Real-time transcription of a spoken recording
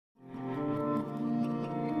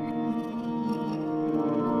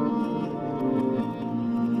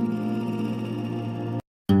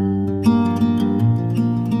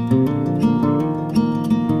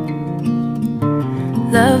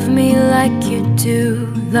like you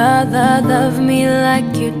do. Love me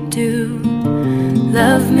like you do.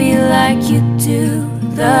 Love me like you do.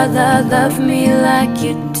 Love me like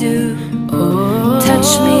you do.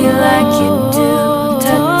 Touch me like you do.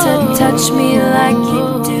 Touch me like you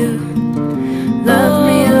do. Love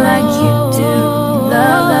me like you do.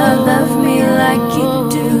 Love me like you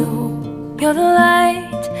do. You're the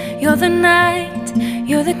light, you're the night,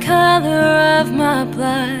 you're the color of my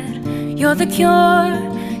blood. You're the cure,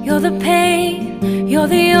 you're the pain,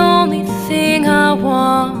 you're the only thing I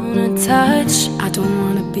wanna touch. I don't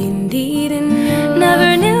wanna be needing you. Never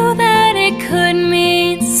knew that it could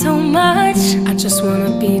mean so much. I just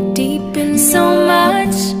wanna be deep in so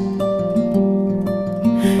much.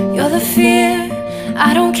 You're the fear, I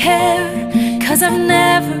don't care, 'cause I've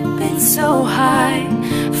never been so high.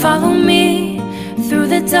 Follow me through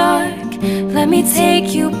the dark, let me take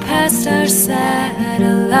you past our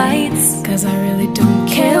satellites. 'Cause I really don't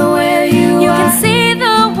care where you are. You can see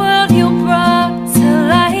the world you brought to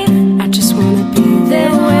life. I just wanna be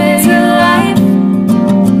there where to you life.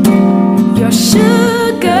 Your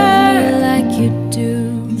sugar, like you do.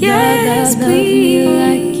 yes please,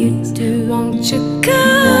 like you do. Won't you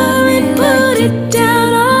come and put it down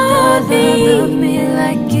on me? Love me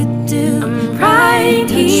like you do. I'm right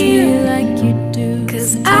here like you do.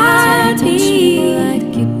 'Cause I need like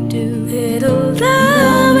you do. little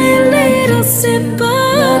love and little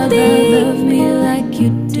sympathy. Love me like you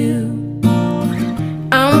do.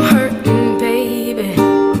 I'm hurting, baby,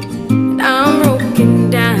 and I'm broken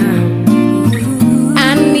down. I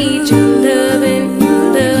need your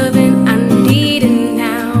loving, I need it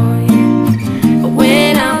now, yeah. But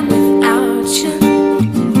when I'm without you,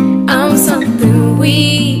 I'm something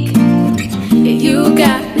weak. Yeah, you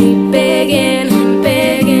got me begging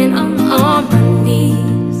on my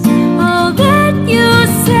knees. Oh, that you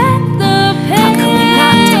set the pace. How can we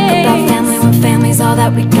not talk about family when family's all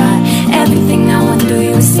that we got? Everything I went through,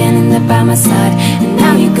 you were standing there by my side. And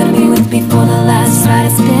now you're gonna be with me for the last ride.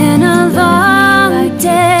 It's been a long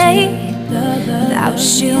day without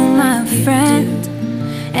you, my friend,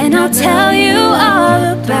 and I'll tell you all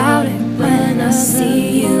about it when I see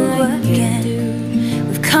you again.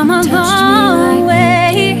 We've come a long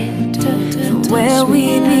way from where we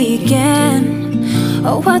began.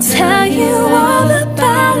 Oh, I'll tell you all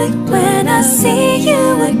about it when I see you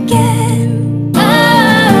again.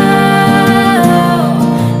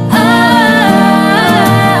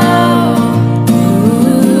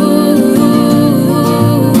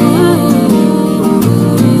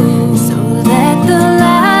 So let the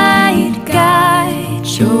light guide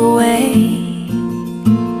your way.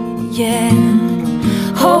 Yeah,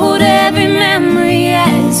 hold every memory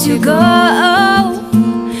as you go,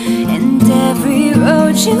 and every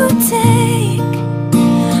road you take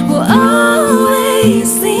will always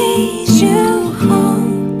lead you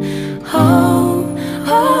home, home,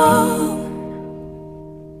 home.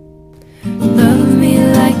 Love me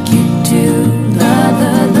like you do.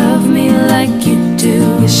 Love me like you do.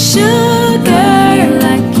 Your sugar,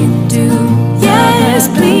 like you do. Yes,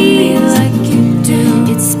 please, like you do.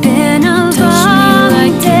 It's been a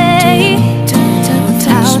long day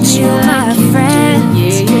without you, my friend.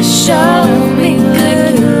 Yeah, you show me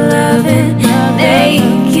good loving,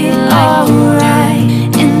 make it alright,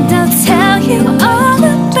 and I'll tell you all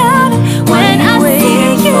about it when I see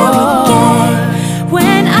you again.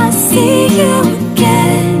 When I see you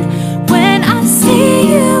again. When I see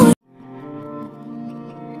you.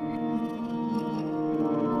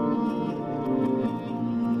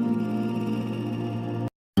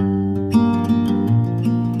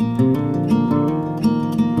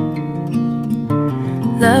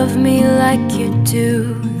 Love me like you do.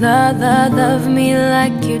 Love me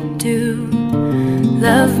like you do.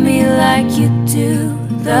 Love me like you do.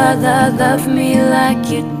 Love me like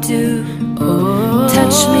you do.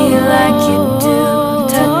 Touch me like you do.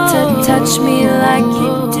 Touch me like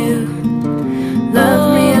you do. Love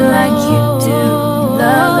me like you do.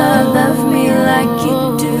 Love me like you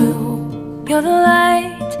do. You're the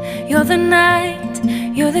light, you're the night,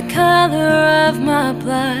 you're the color of my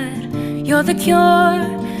blood. You're the cure,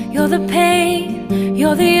 you're the pain,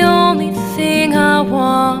 you're the only thing I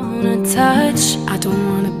wanna touch. I don't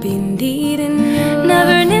wanna be needing you.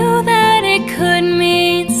 Never knew that it could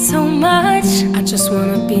mean so much. I just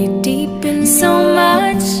wanna be deep in so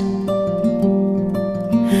much.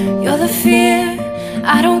 You're the fear,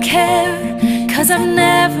 I don't care, 'cause I've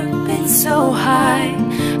never been so high.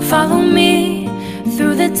 Follow me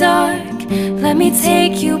through the dark, let me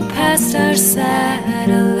take you past our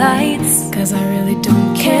satellites. 'Cause I really don't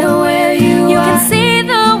care where you are. You can see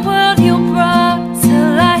the world you brought to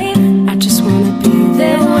life. I just wanna be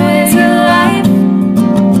there where you are.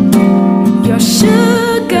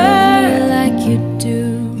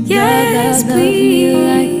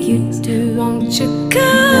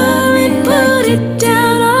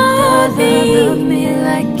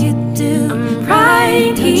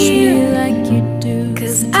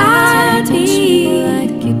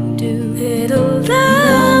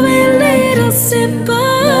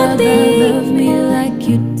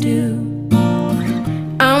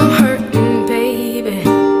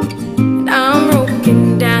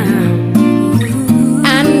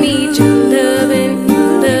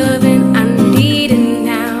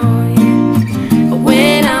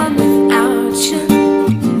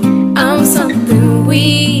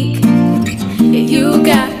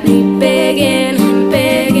 me begging,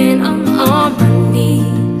 begging on my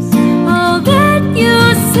knees. Oh, that you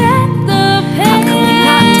set the pace. How can we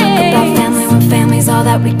not talk about family when family's all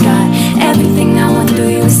that we got? Everything I went through,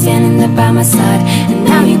 you were standing there by my side, and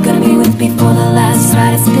now you're gonna be with me for the last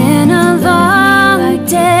ride. It's been a long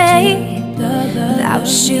day without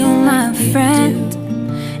you, my friend,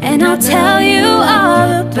 and I'll tell you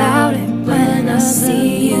all about it when I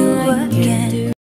see you again.